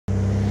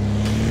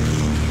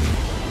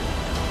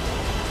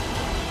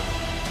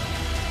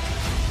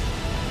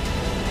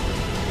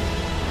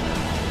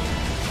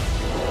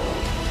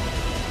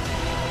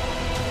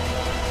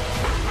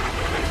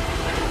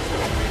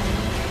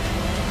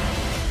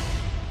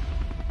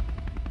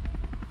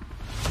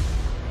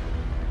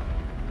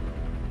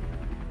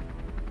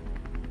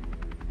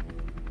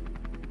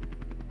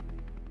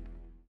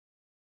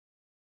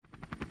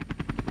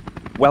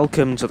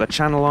Welcome to the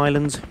Channel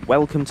Islands,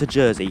 welcome to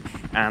Jersey,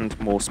 and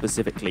more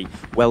specifically,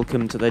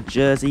 welcome to the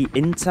Jersey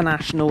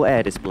International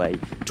Air Display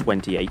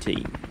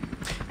 2018.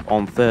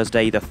 On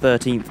Thursday the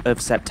 13th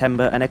of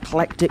September, an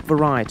eclectic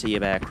variety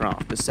of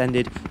aircraft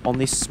descended on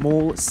this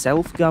small,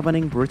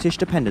 self-governing British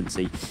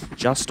dependency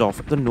just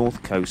off the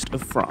north coast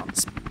of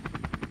France.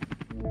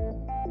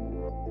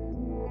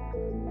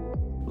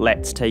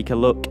 Let's take a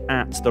look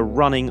at the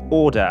running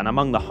order, and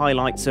among the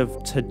highlights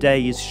of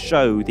today's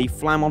show, the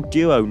Flamand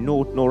duo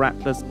Nord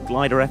Noratlas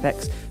Glider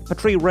FX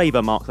Patrie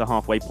Raver mark the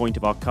halfway point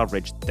of our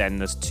coverage. Then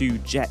there's two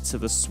jets of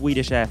the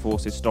Swedish Air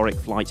Force historic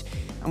flight,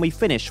 and we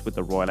finish with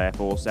the Royal Air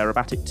Force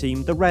aerobatic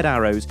team, the Red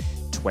Arrows,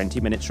 20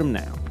 minutes from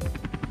now.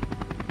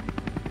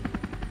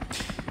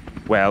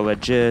 Well, the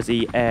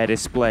Jersey Air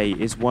Display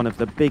is one of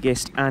the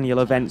biggest annual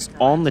events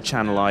on the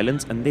Channel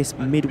Islands, and this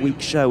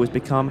midweek show has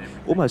become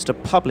almost a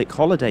public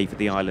holiday for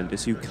the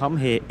islanders who come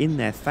here in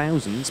their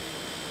thousands.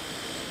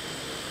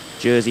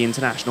 Jersey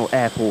International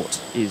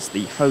Airport is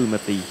the home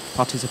of the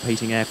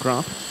participating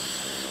aircraft.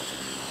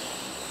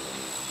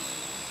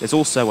 There's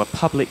also a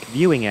public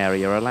viewing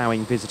area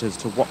allowing visitors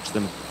to watch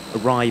them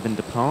arrive and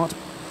depart.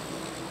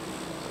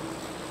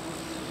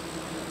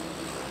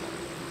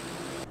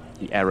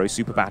 The Aero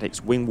Superbatics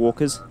wing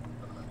walkers,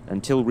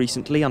 until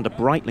recently under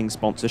Breitling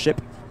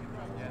sponsorship.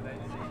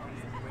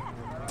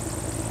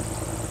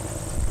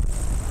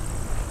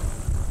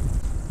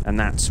 And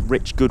that's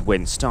Rich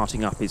Goodwin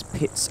starting up his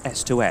Pitts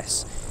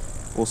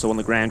S2S. Also on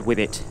the ground with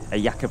it,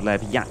 a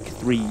Yakovlev Yak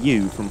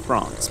 3U from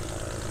France.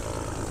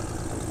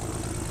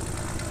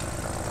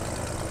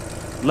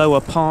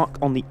 Lower Park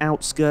on the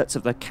outskirts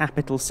of the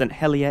capital, St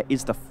Helier,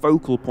 is the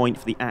focal point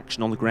for the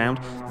action on the ground.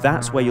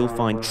 That's where you'll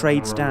find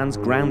trade stands,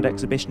 ground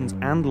exhibitions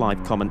and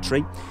live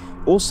commentary.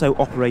 Also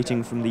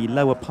operating from the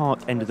Lower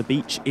Park end of the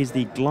beach is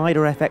the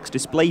Glider FX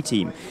display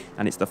team,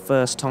 and it's the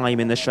first time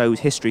in the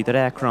show's history that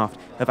aircraft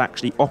have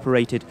actually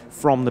operated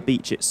from the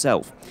beach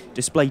itself.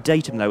 Display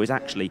datum, though, is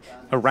actually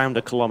around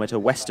a kilometre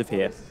west of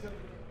here.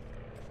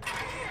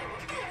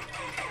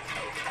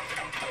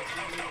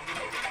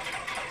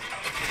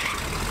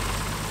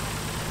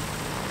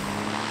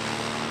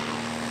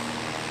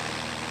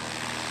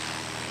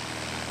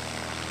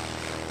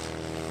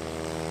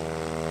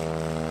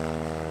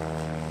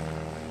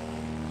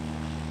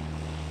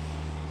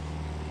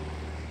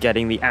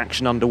 Getting the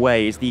action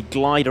underway is the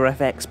Glider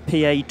FX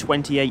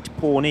PA-28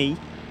 Pawnee.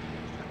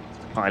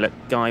 Pilot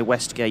Guy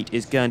Westgate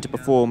is going to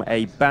perform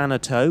a banner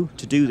tow.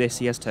 To do this,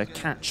 he has to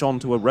catch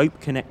onto a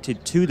rope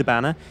connected to the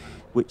banner,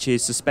 which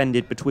is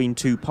suspended between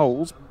two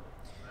poles.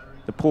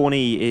 The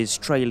Pawnee is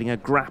trailing a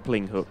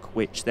grappling hook,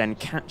 which then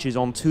catches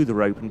onto the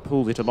rope and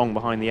pulls it along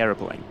behind the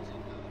aeroplane.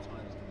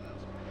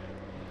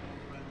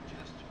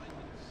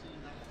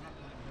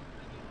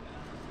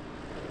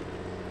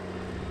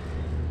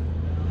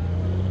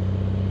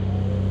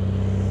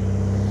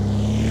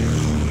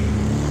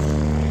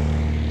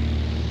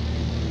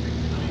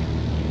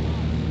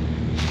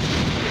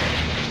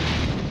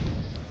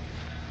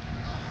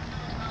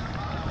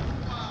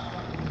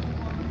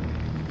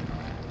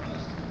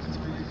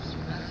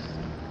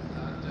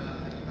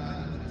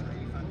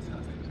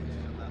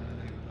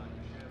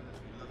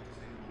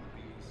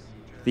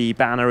 The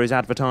banner is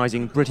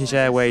advertising British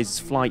Airways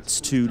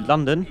flights to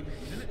London.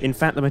 In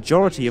fact, the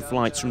majority of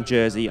flights from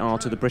Jersey are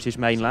to the British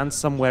mainland,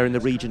 somewhere in the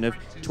region of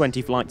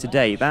 20 flights a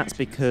day. That's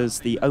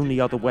because the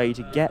only other way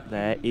to get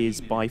there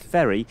is by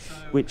ferry,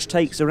 which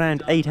takes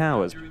around 8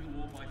 hours.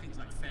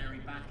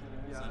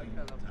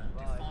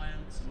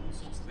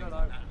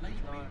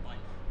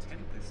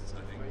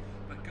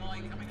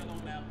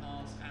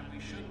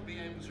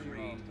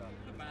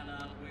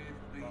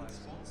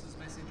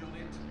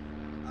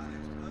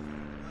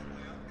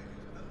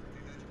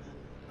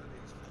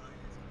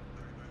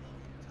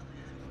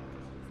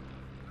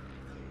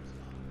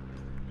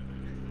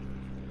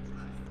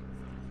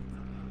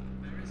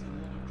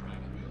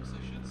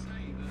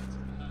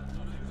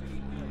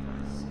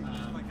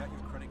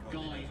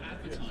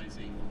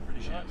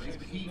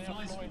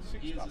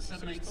 He is a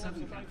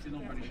 787 captain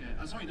on British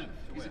Air. Sorry, no,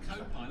 he's a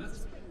co-pilot,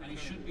 and he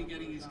should be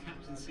getting his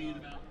captaincy in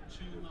about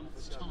 2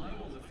 months' time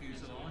on the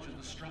fuselage, and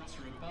the struts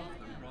are above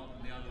them rather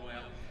than the other way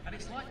up. And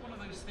it's like one of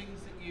those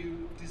things that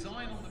you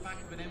design on the back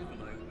of an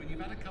envelope when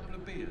you've had a couple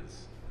of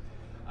beers.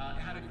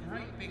 It had a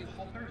great big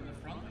hopper in the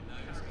front, I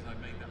know, because I've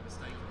made that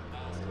mistake in the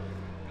past.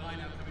 Guy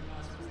now coming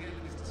past towards the end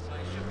of his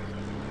display, should be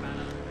putting the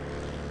banner.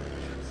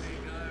 Should see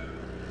it go,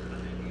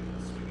 and then he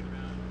will swing it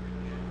round.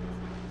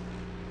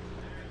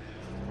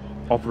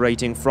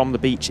 Operating from the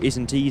beach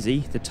isn't easy.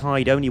 The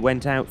tide only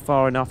went out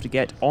far enough to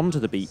get onto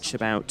the beach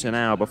about an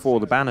hour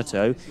before the banner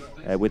tow,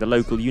 with a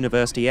local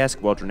university air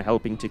squadron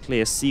helping to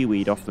clear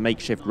seaweed off the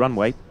makeshift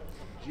runway.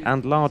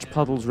 And large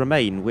puddles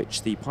remain,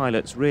 which the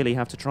pilots really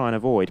have to try and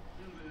avoid.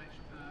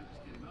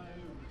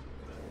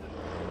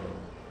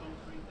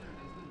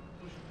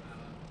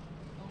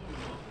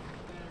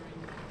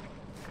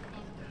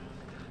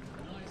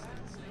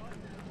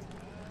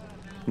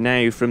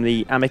 Now from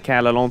the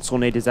Amicale à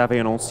l'Ensonnée des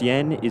Avions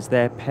Anciennes is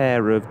their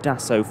pair of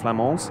Dassault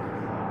Flamands.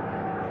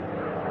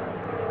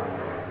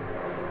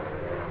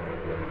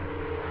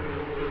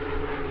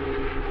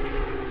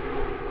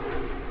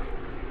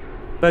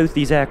 Both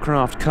these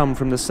aircraft come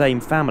from the same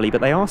family,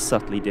 but they are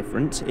subtly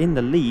different. In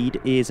the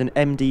lead is an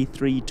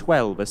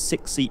MD-312, a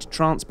 6-seat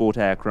transport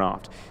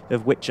aircraft,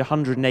 of which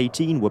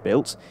 118 were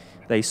built.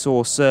 They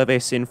saw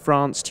service in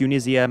France,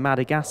 Tunisia,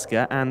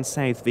 Madagascar and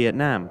South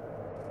Vietnam.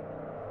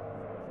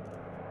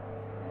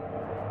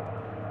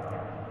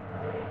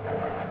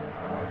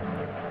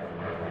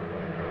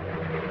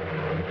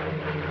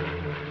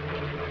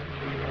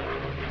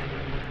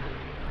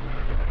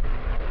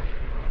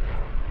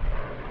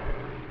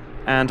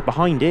 And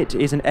behind it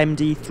is an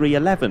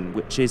MD-311,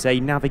 which is a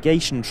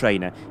navigation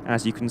trainer,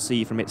 as you can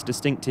see from its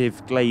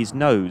distinctive glazed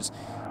nose.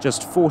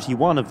 Just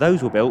 41 of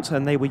those were built,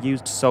 and they were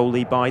used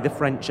solely by the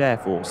French Air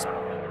Force.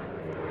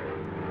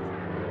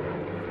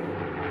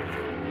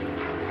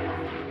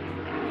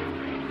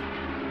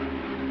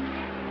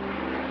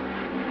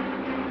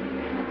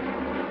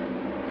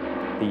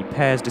 The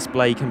pairs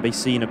display can be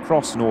seen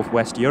across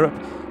northwest Europe,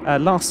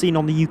 last seen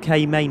on the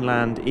UK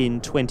mainland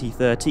in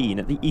 2013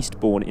 at the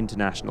Eastbourne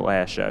International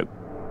Airshow.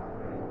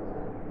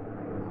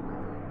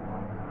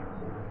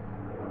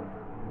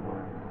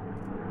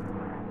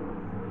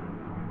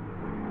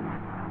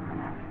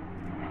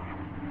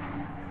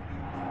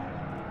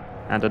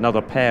 And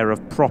another pair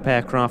of prop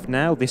aircraft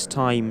now, this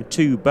time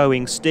 2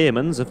 Boeing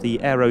Stearmans of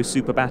the Aero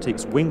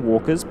Superbatics wing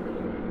walkers.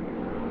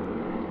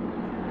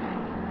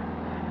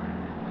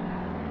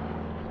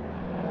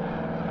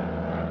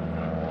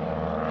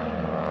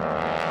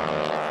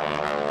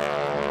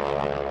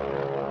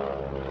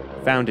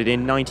 Founded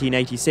in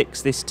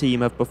 1986, this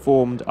team have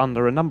performed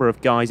under a number of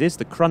guises: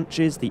 the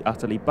Crunches, the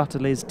Utterly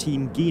Butterleys,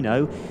 Team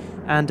Guino,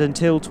 and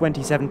until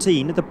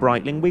 2017, the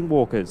Breitling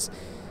Wingwalkers.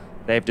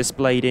 They've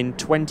displayed in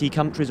 20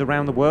 countries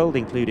around the world,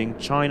 including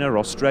China,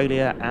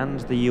 Australia and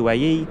the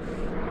UAE,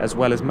 as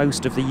well as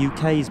most of the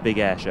UK's big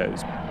air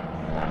shows.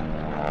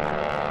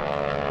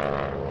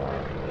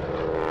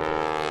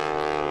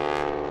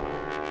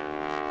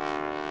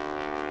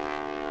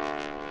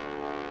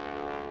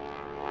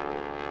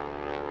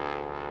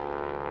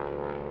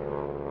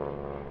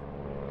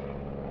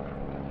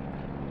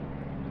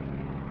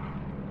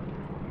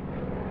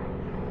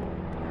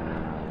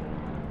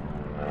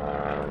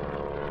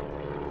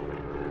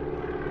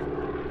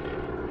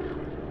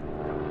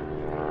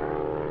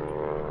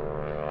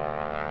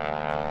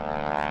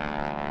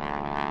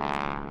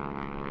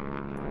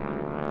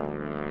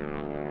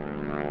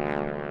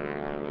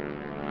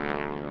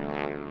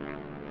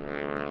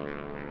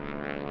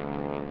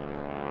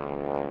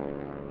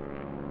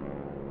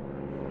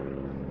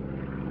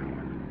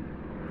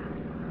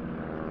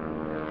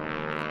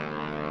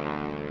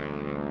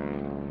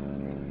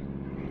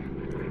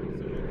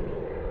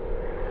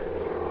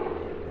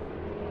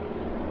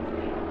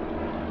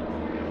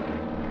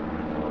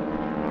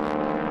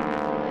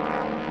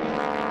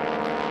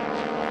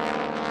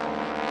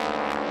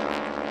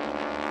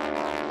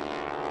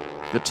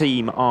 The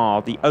team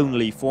are the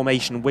only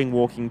formation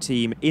wing-walking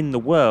team in the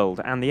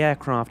world, and the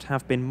aircraft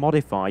have been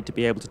modified to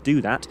be able to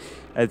do that.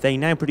 They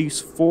now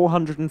produce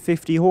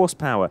 450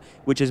 horsepower,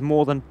 which is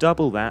more than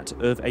double that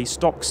of a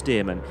stock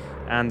Stearman,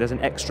 and there's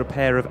an extra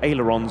pair of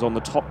ailerons on the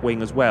top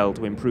wing as well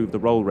to improve the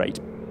roll rate.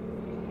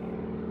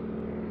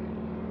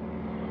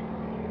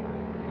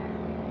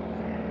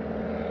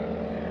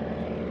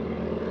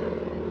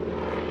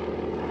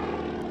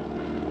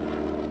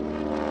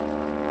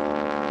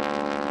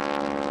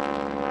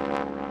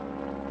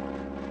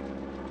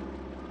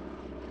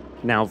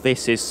 Now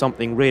this is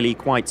something really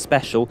quite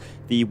special,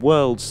 the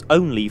world's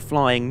only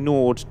flying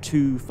Nord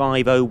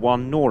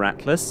 2501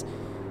 Noratlas.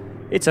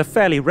 It's a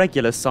fairly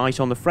regular sight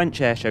on the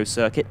French airshow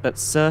circuit, but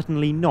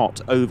certainly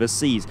not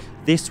overseas.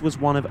 This was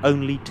one of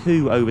only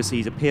 2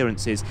 overseas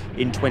appearances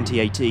in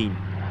 2018.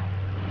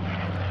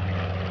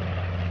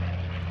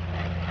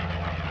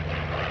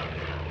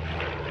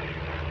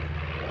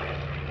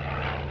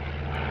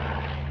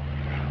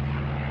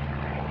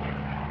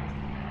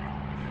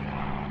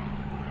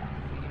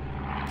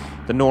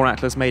 The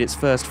Noratlas made its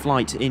first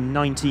flight in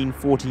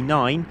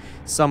 1949.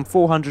 Some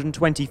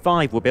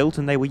 425 were built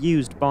and they were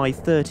used by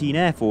 13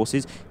 air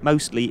forces,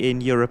 mostly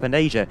in Europe and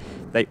Asia.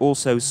 They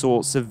also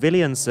saw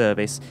civilian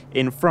service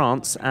in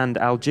France and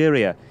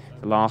Algeria.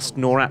 The last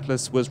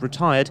Noratlas was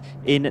retired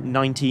in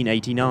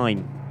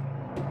 1989.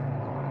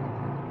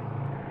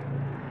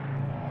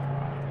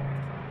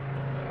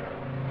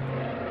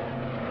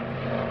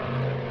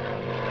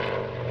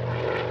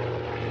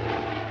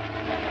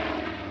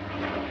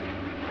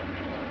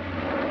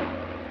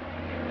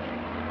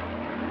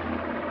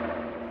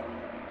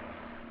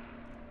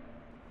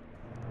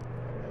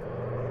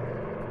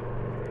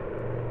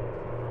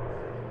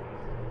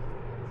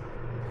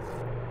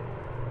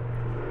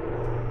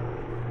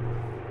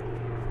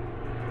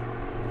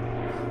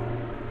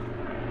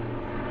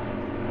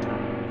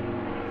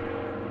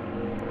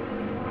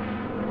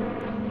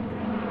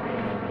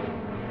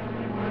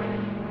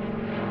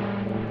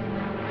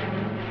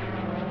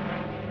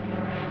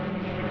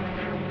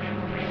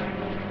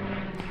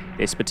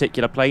 This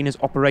particular plane is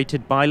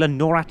operated by Le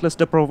Nord Noratlas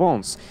de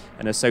Provence,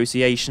 an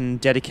association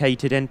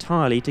dedicated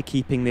entirely to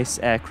keeping this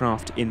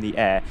aircraft in the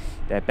air.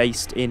 They're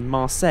based in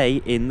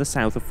Marseille in the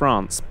south of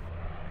France.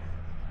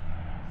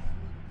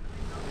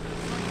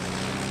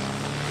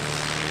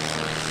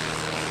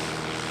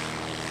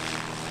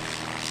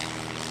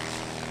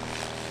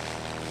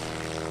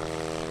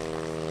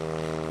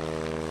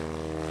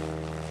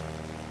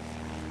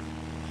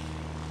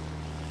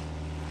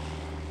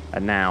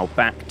 And now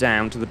back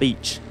down to the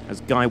beach as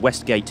Guy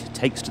Westgate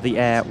takes to the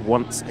air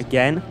once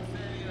again.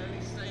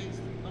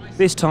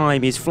 This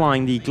time he's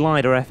flying the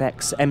Glider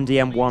FX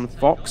MDM-1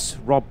 Fox,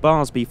 Rob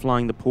Barsby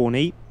flying the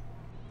Pawnee.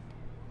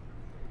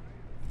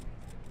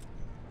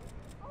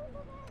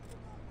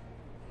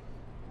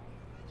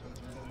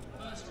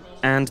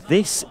 And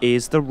this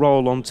is the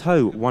roll on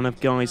tow, one of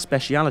Guy's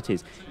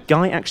specialities.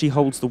 Guy actually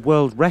holds the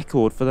world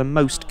record for the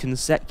most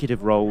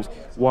consecutive rolls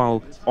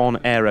while on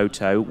aero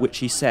tow, which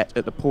he set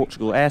at the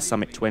Portugal Air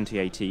Summit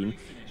 2018.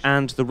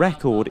 And the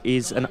record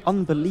is an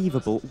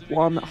unbelievable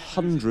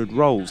 100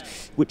 rolls,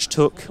 which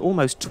took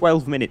almost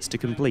 12 minutes to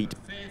complete.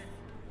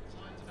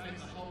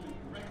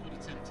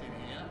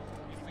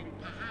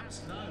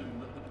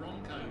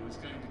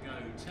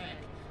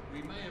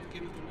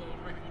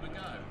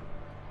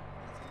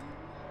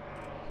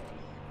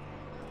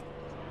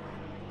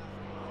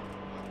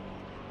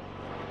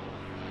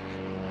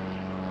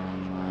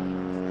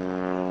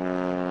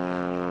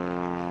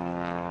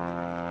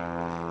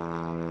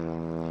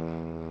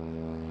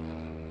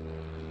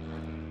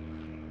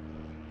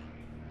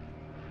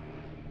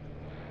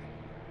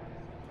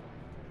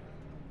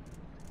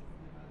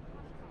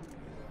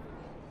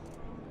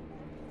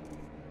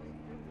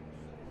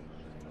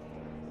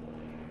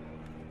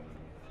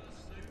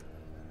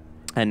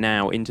 And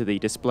now into the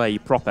display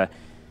proper.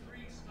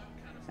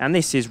 And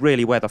this is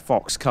really where the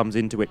Fox comes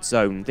into its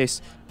own. This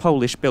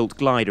Polish-built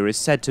glider is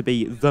said to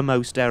be the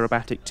most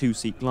aerobatic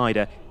two-seat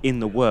glider in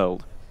the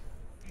world.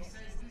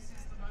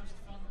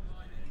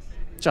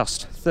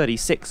 Just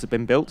 36 have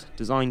been built,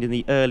 designed in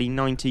the early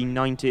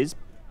 1990s.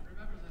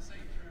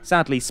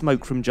 Sadly,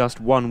 smoke from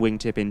just one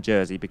wingtip in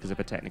Jersey because of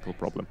a technical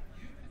problem.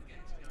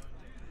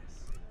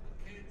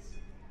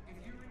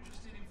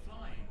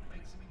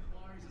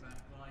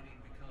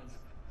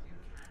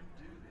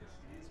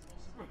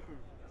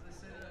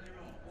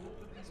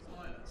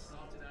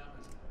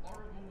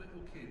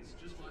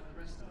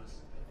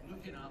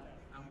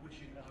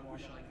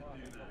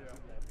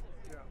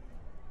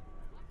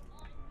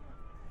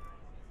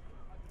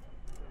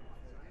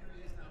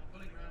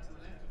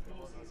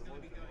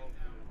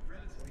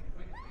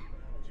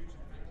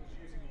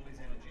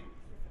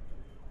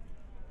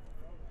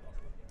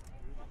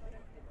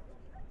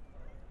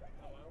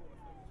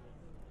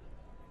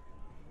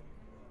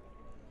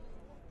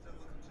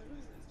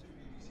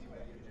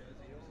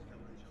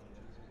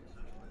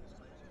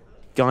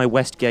 Guy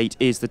Westgate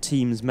is the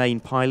team's main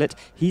pilot.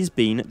 He's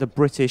been the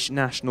British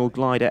National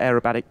Glider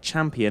Aerobatic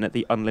Champion at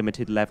the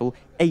unlimited level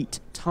 8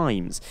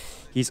 times.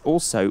 He's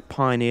also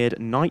pioneered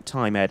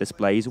nighttime air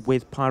displays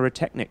with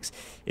pyrotechnics.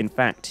 In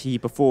fact, he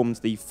performed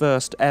the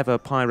first ever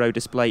pyro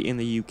display in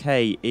the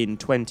UK in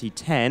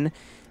 2010,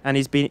 and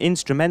he's been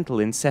instrumental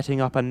in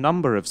setting up a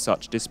number of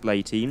such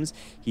display teams.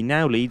 He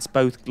now leads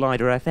both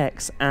Glider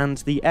FX and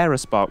the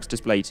Aerosparks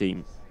display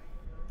team.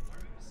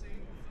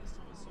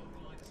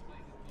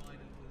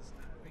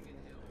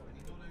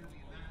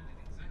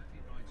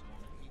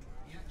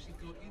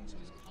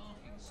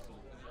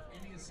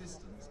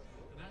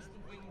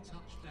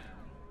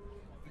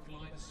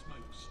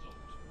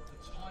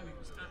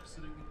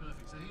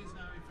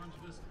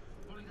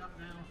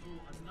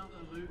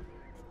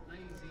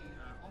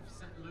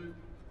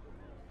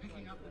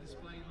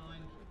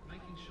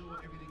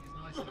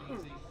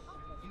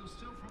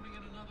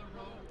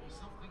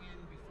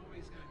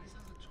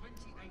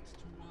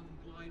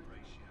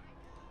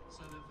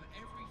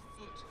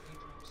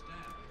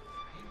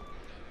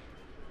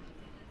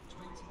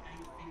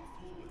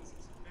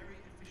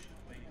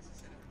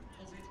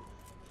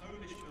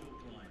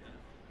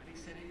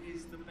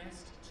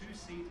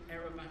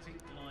 Aerobatic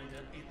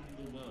glider in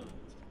the world.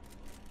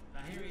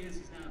 Now here he is,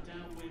 he's now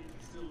downwind,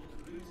 he's still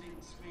losing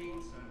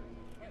speed, so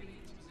getting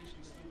into position,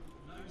 still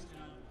nose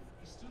down.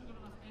 He's still got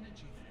enough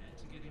energy there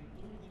to get him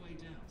all the way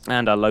down.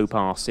 And a low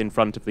pass in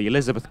front of the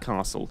Elizabeth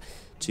Castle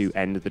to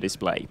end the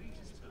display.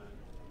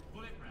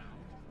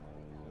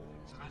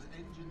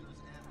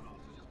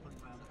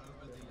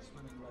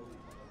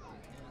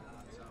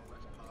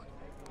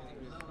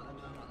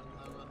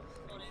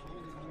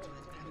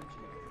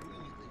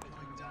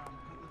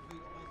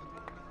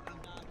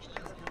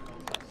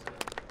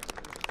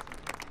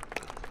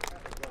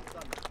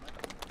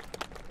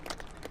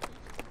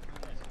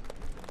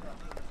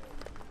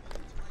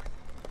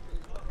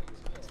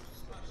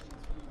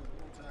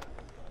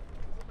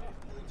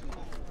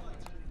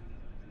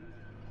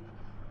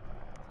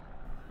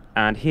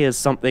 And here's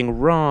something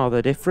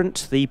rather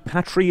different, the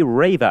Patry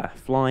Raver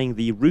flying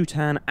the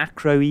Rutan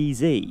Acro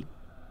EZ.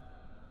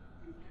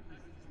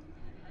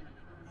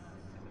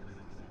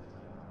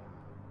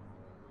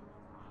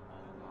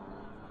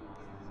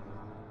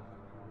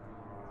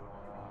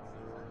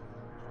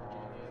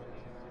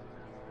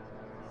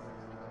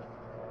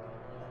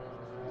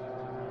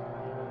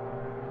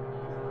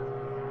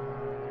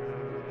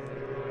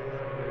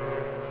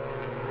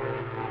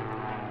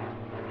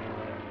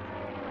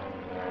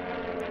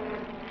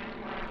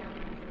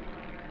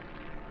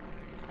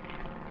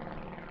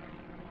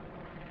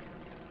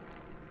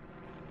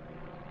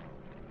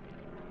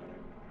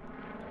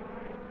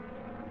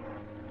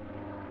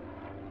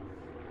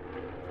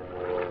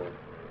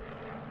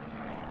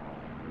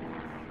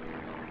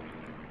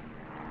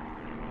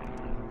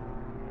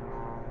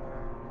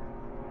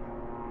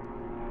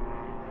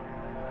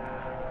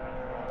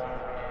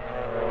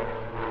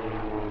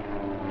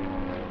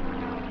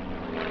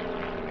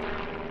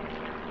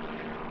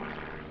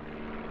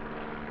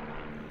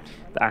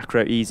 The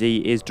Acro Easy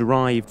is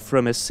derived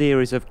from a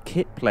series of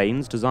kit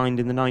planes designed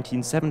in the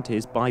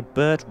 1970s by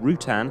Burt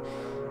Rutan,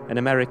 an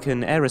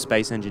American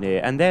aerospace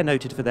engineer, and they're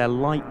noted for their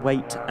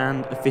lightweight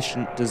and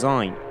efficient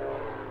design.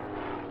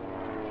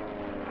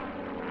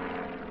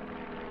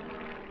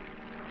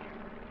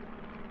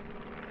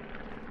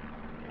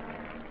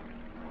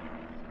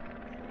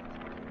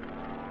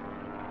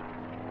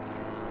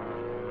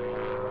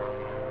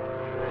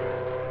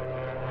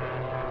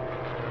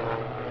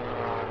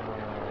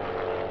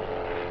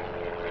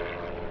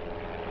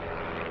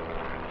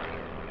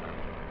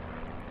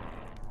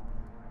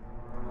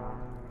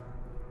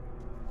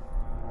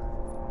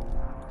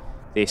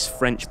 This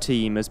French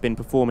team has been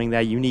performing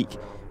their unique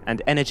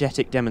and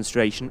energetic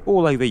demonstration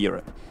all over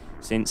Europe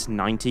since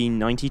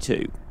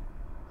 1992.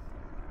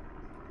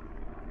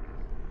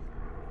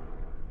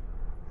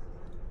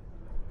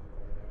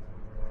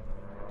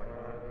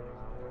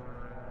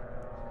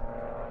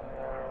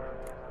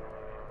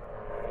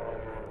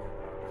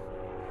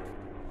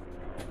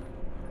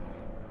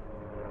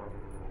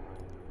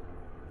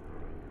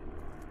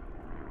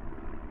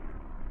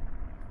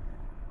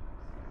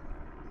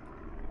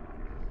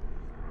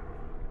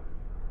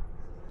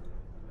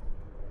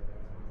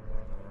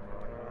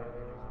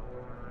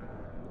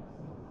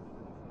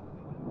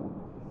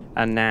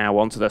 And now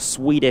onto the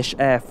Swedish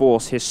Air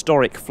Force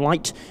historic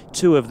flight,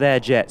 2 of their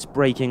jets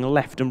breaking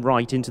left and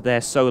right into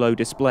their solo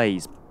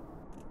displays.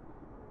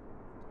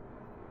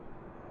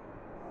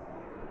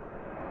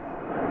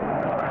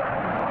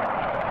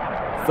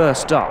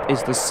 First up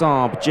is the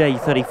Saab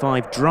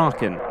J-35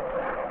 Draken.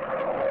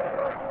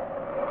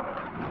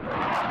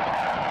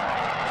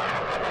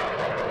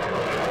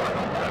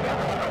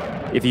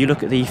 If you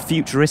look at the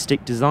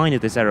futuristic design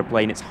of this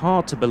aeroplane, it's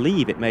hard to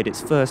believe it made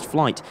its first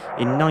flight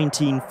in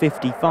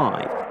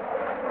 1955.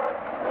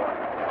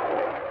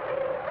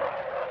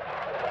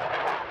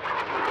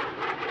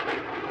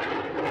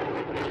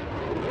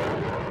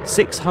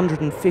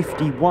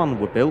 "651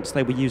 were built.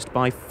 They were used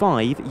by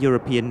 5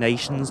 European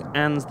nations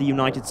and the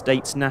United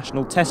States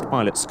National Test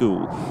Pilot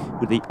School,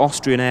 with the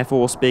Austrian Air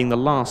Force being the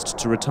last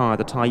to retire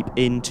the type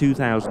in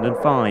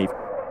 2005.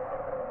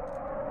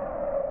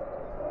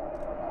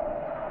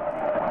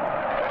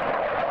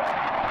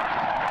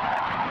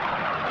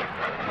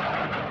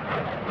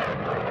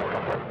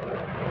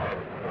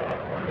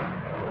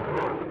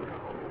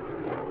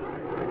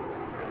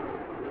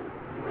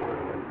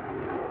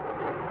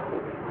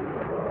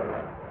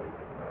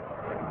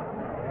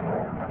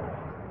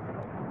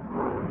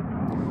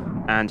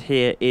 And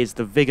here is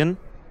the Viggen.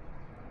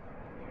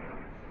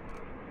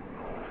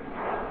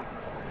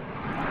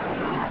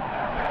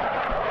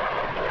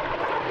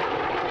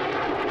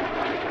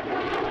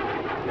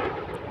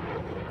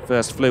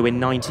 First flew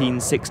in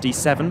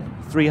 1967,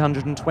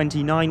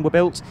 329 were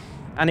built,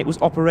 and it was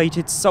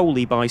operated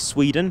solely by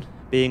Sweden,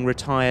 being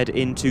retired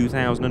in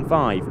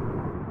 2005.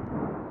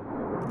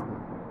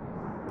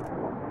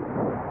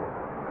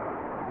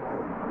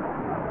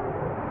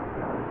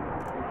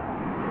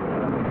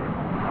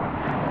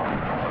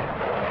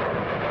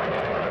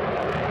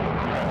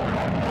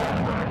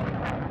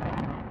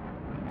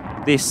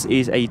 This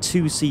is a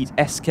 2-seat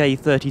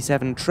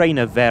SK-37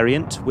 trainer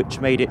variant,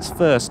 which made its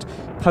first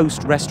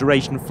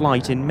post-restoration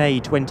flight in May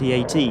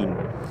 2018.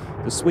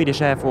 The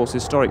Swedish Air Force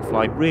historic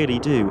flight really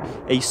do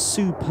a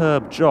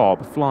superb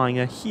job flying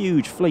a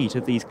huge fleet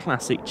of these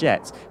classic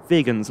jets,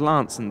 Viggens,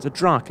 Lancens, a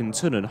Draken,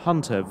 Tunnen,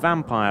 Hunter,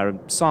 Vampire and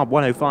Saab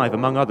 105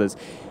 among others,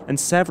 and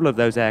several of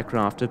those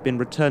aircraft have been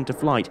returned to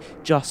flight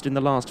just in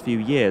the last few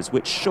years,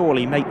 which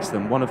surely makes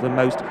them one of the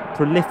most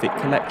prolific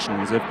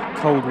collections of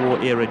Cold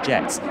War era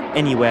jets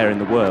anywhere in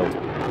the world.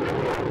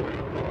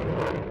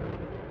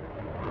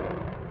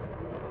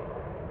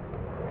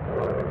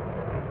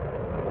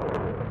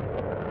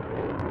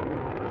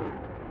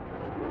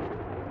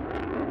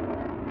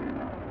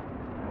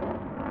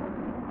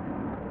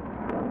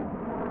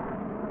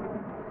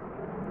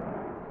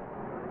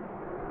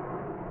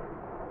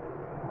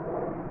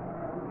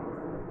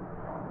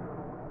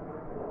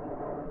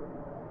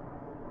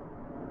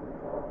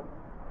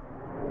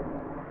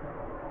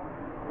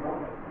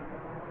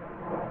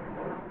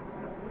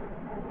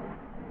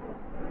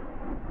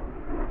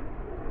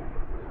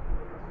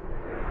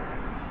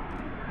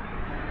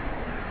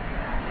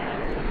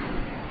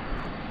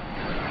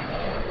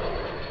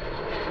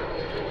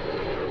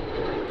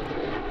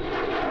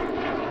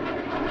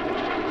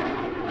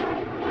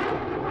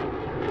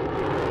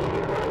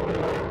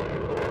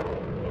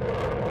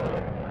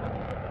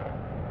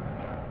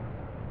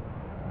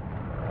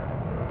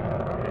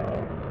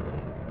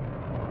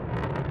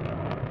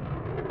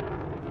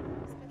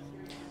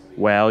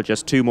 Well,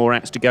 just 2 more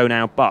acts to go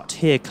now, but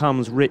here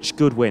comes Rich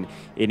Goodwin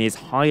in his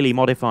highly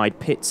modified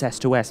Pitts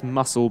S2S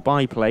muscle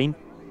biplane.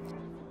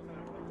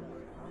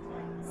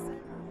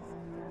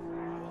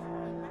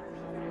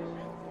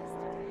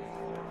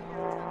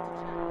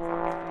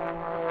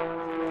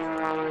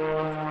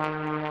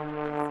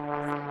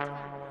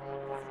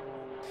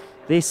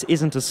 This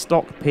isn't a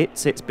stock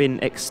Pitts, it's been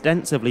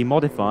extensively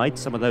modified.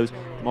 Some of those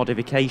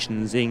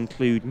Modifications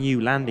include new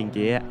landing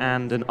gear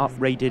and an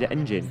uprated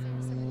engine.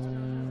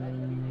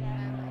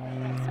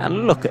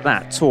 And look at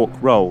that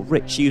torque roll,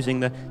 Rich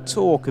using the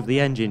torque of the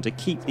engine to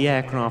keep the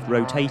aircraft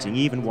rotating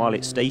even while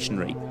it's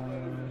stationary.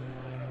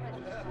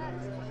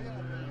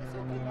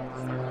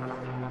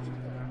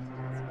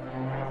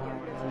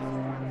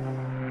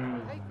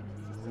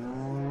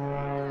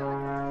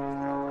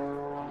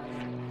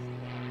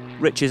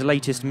 Rich's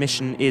latest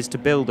mission is to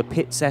build a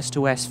Pitts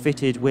S2S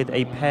fitted with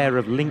a pair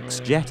of Lynx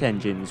jet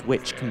engines,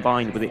 which,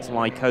 combined with its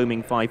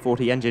Lycoming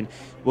 540 engine,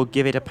 will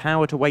give it a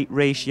power-to-weight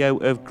ratio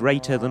of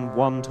greater than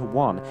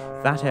 1:1.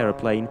 That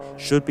aeroplane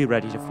should be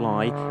ready to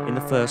fly in the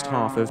first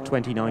half of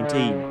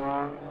 2019.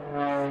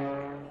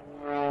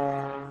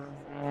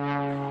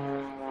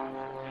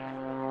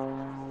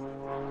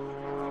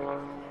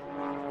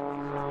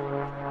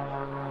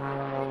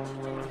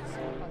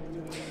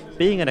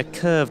 Being in a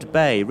curved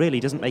bay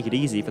really doesn't make it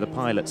easy for the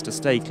pilots to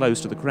stay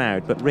close to the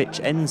crowd, but Rich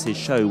ends his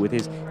show with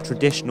his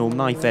traditional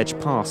knife-edge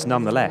pass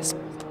nonetheless.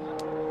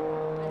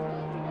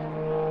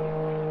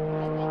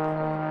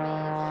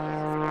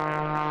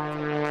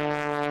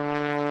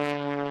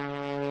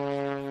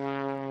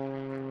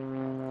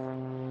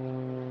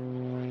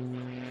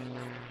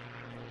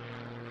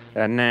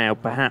 And now,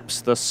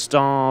 perhaps the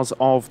stars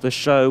of the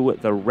show,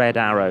 the Red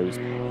Arrows.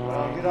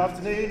 Well, good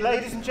afternoon,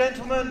 ladies and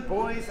gentlemen,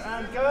 boys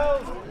and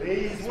girls.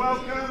 Please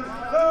welcome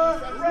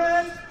the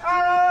Red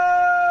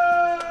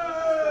Arrows!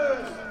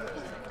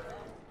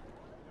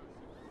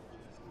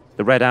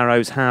 The Red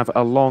Arrows have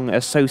a long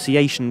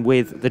association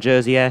with the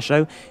Jersey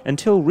Airshow.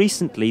 Until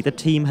recently, the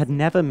team had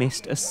never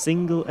missed a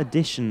single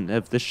edition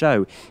of the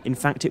show. In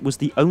fact, it was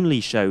the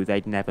only show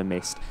they'd never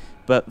missed.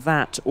 But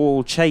that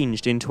all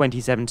changed in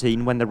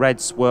 2017 when the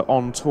Reds were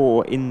on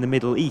tour in the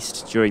Middle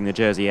East during the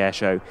Jersey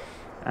Airshow.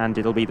 And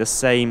it'll be the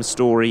same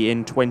story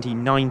in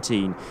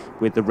 2019,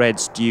 with the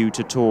Reds due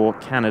to tour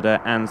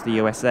Canada and the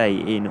USA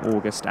in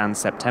August and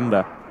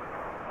September.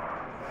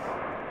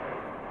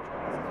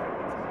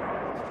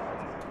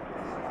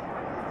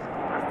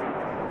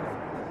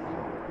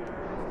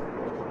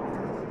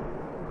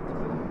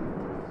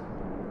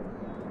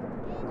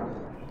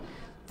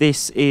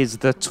 This is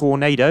the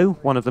Tornado,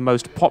 one of the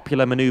most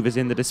popular manoeuvres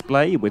in the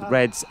display, with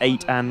Reds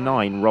 8 and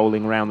 9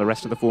 rolling around the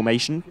rest of the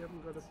formation.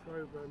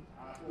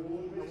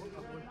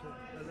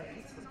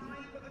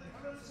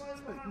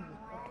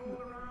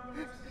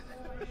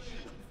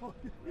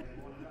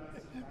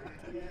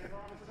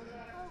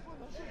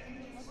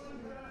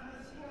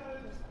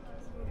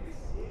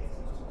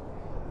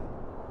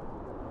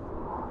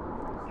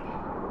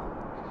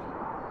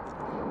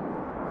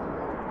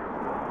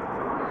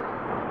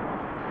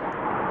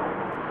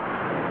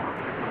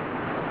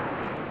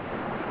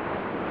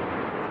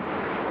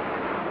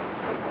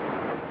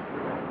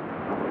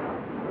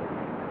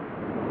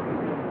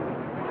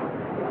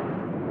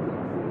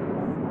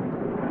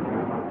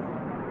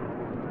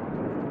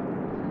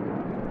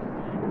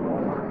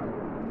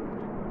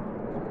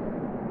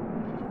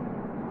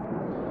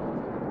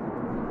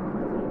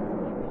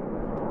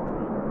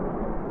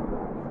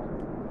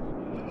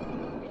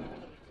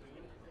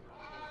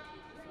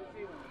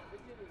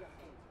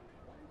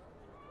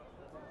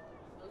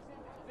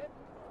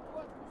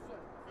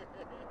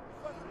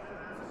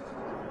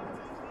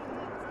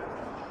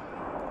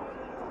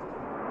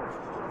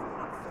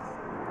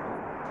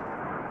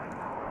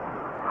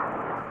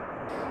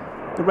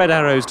 The Red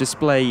Arrows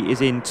display is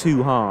in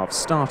two halves,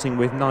 starting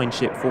with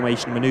 9-ship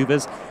formation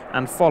manoeuvres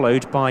and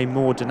followed by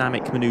more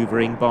dynamic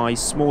manoeuvring by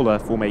smaller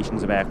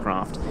formations of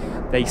aircraft.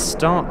 They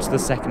start the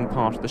second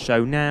part of the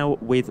show now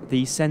with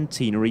the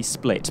centenary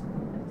split.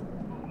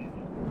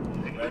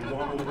 Red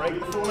 1 will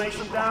break the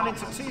formation down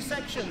into two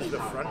sections, the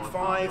front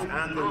 5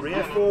 and the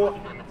rear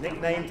 4,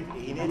 nicknamed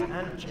Enid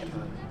and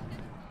Jimbo.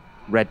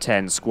 Red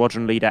 10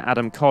 squadron leader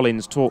Adam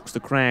Collins talks the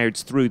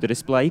crowds through the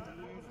display.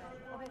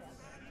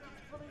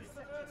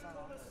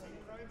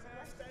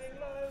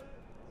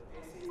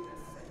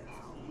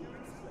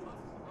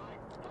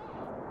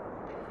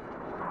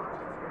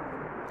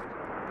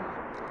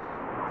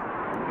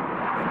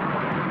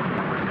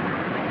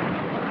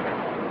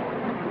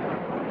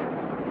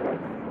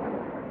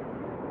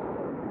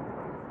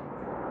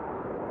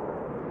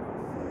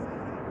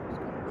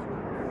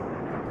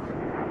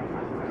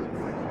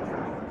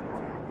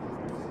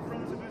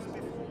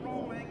 Before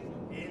rolling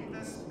in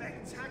the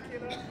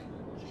spectacular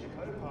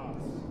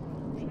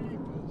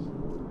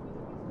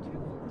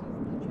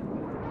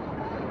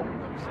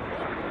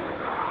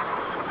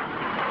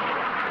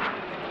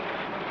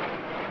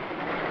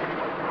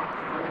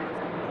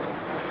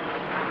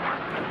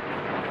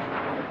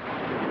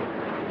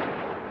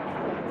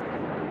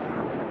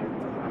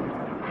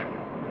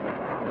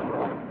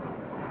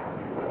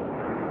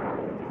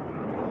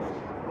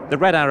The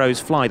Red Arrows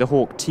fly the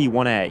Hawk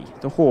T1A.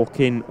 The Hawk,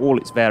 in all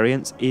its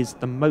variants, is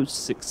the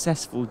most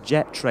successful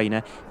jet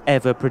trainer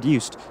ever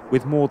produced,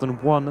 with more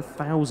than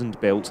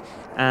 1,000 built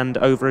and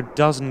over a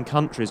dozen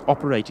countries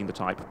operating the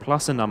type,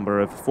 plus a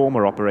number of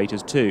former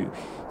operators too.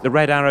 The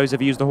Red Arrows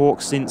have used the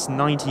Hawk since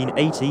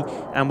 1980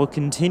 and will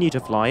continue to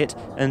fly it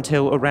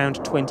until around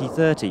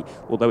 2030,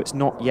 although it's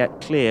not yet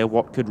clear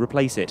what could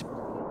replace it.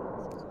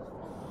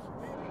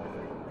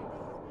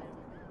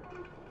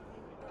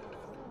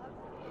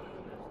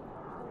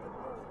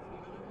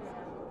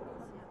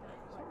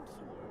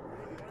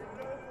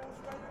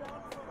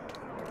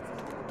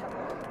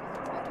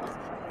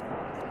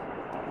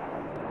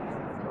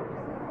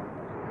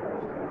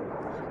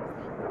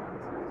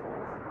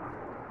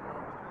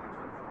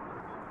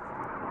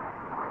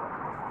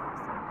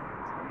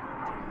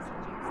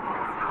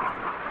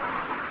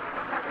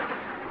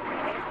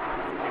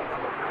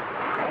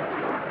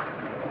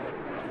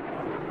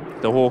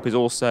 The Hawk is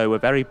also a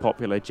very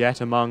popular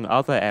jet among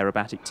other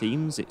aerobatic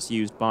teams. It's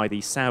used by the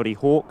Saudi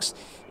Hawks,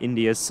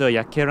 India's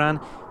Surya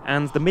Kiran,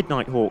 and the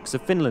Midnight Hawks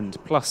of Finland,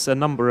 plus a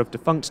number of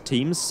defunct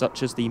teams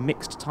such as the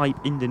mixed-type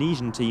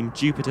Indonesian team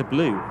Jupiter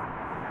Blue.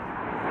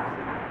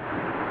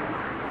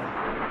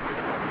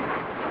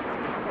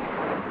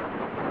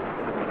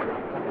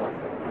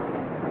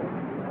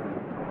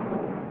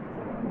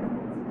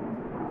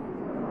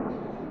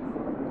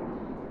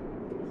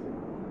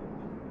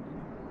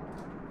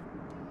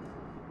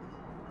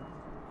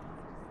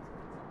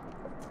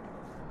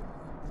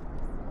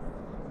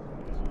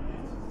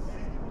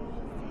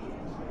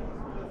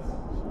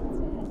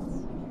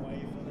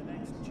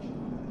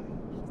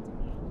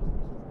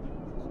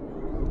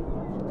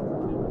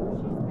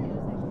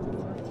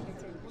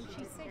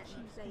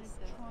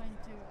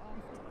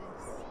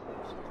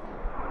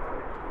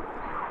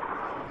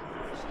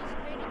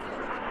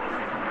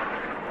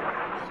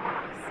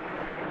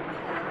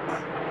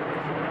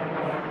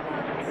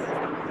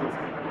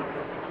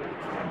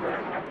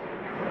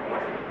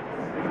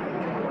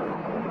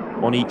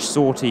 On each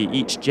sortie,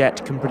 each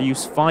jet can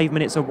produce 5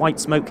 minutes of white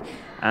smoke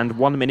and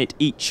 1 minute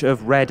each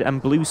of red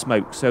and blue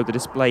smoke, so the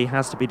display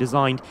has to be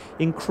designed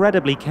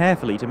incredibly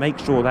carefully to make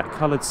sure that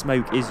coloured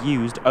smoke is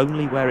used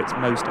only where it's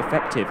most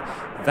effective.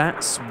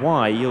 That's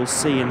why you'll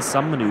see in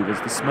some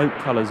manoeuvres the smoke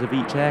colours of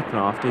each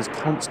aircraft is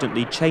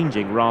constantly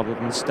changing rather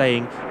than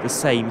staying the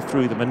same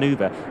through the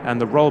manoeuvre, and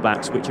the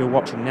rollbacks which you're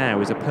watching now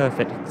is a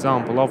perfect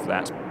example of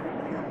that.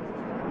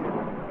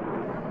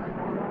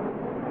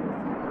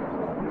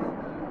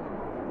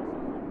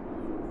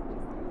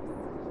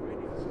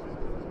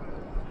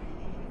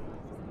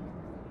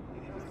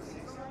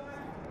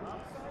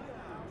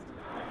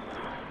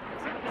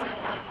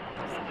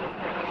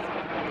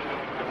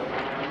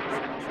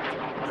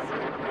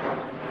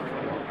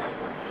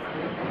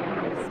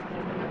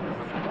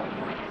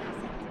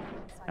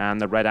 And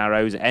the Red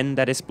Arrows end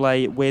their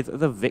display with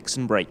the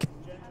Vixen break.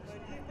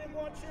 You've been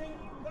watching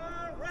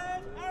the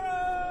Red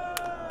Arrows!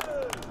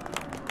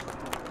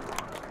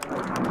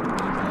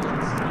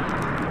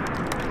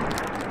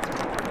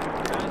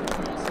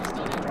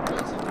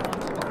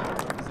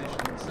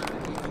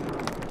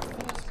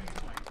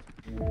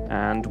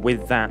 And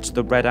with that,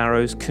 the Red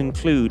Arrows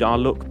conclude our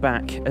look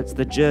back at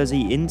the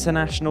Jersey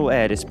International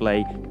Air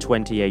Display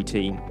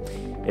 2018.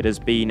 It has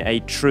been a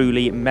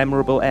truly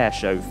memorable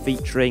airshow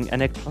featuring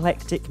an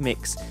eclectic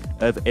mix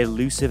of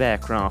elusive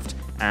aircraft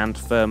and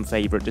firm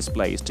favourite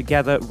displays,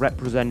 together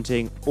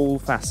representing all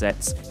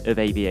facets of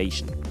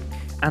aviation.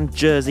 And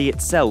Jersey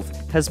itself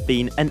has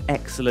been an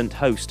excellent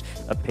host,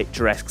 a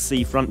picturesque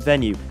seafront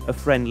venue, a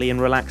friendly and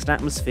relaxed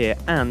atmosphere,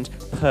 and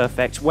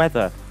perfect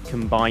weather,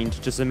 combined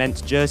to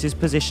cement Jersey's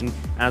position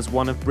as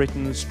one of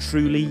Britain's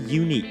truly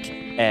unique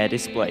air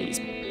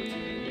displays.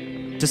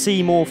 To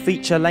see more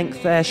feature-length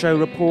airshow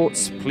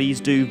reports,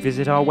 please do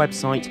visit our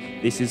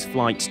website,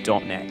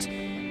 thisisflight.net.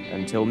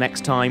 Until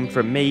next time,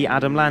 from me,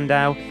 Adam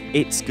Landau,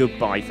 it's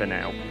goodbye for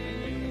now.